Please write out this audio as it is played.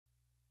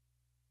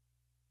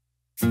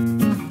Hello,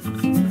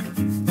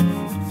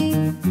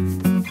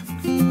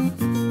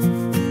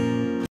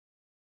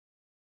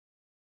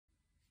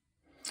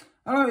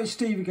 it's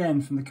Steve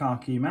again from the Car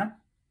Key Man.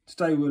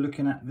 Today we're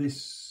looking at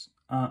this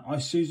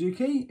Isuzu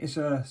key. It's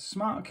a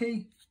smart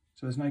key,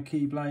 so there's no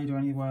key blade or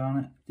anywhere on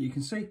it that you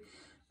can see,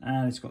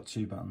 and it's got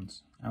 2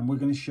 buttons. And we're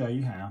going to show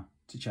you how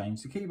to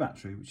change the key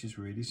battery, which is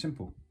really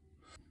simple.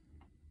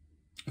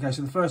 Okay,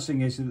 so the first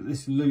thing is that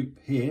this loop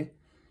here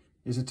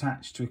is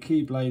attached to a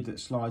key blade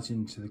that slides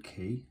into the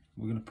key.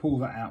 We're going to pull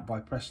that out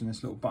by pressing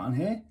this little button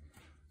here,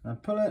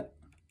 and pull it.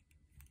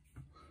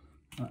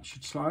 That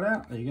should slide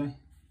out. There you go.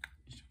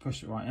 Just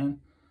push it right in.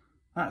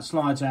 That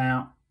slides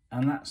out,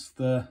 and that's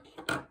the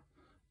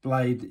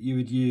blade that you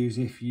would use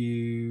if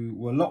you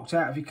were locked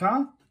out of your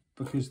car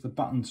because the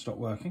button stopped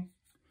working,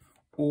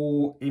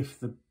 or if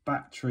the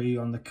battery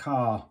on the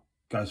car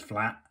goes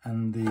flat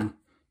and the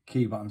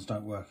key buttons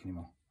don't work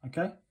anymore.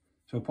 Okay,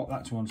 so we'll pop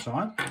that to one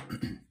side.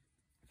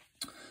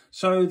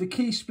 So the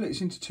key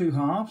splits into 2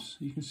 halves,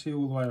 you can see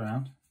all the way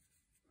around,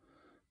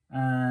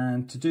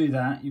 and to do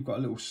that you've got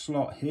a little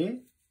slot here,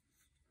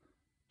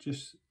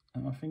 just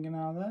at my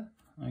fingernail there.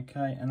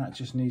 Okay, and that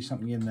just needs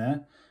something in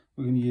there.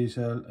 We're going to use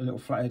a little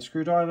flathead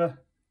screwdriver.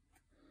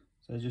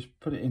 So just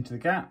put it into the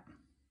gap,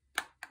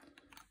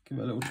 give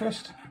it a little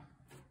twist,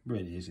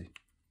 really easy.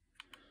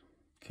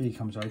 Key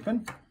comes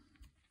open.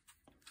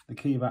 The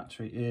key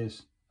battery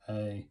is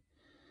a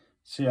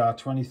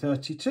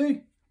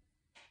CR2032.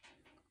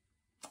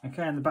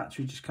 Okay, and the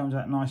battery just comes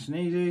out nice and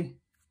easy.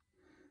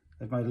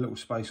 They've made a little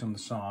space on the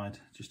side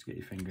just to get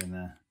your finger in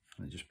there,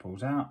 and it just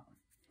pulls out.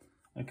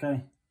 Okay,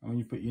 and when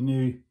you put your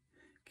new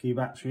key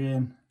battery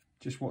in,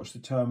 just watch the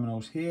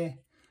terminals here,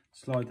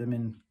 slide them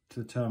into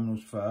the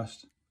terminals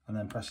first and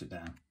then press it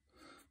down.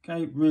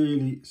 Okay,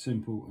 really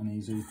simple and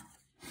easy.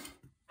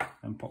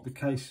 And pop the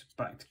case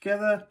back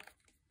together,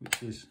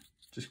 which is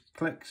just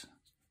clicks.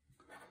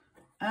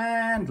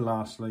 And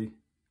lastly,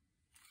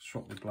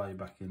 swap the blade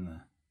back in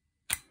there.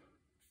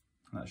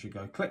 And that should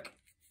go click,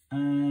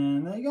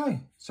 and there you go.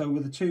 So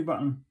with a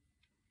 2-button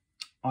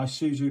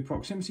Isuzu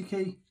proximity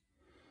key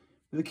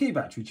with a key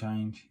battery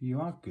change,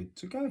 you are good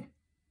to go.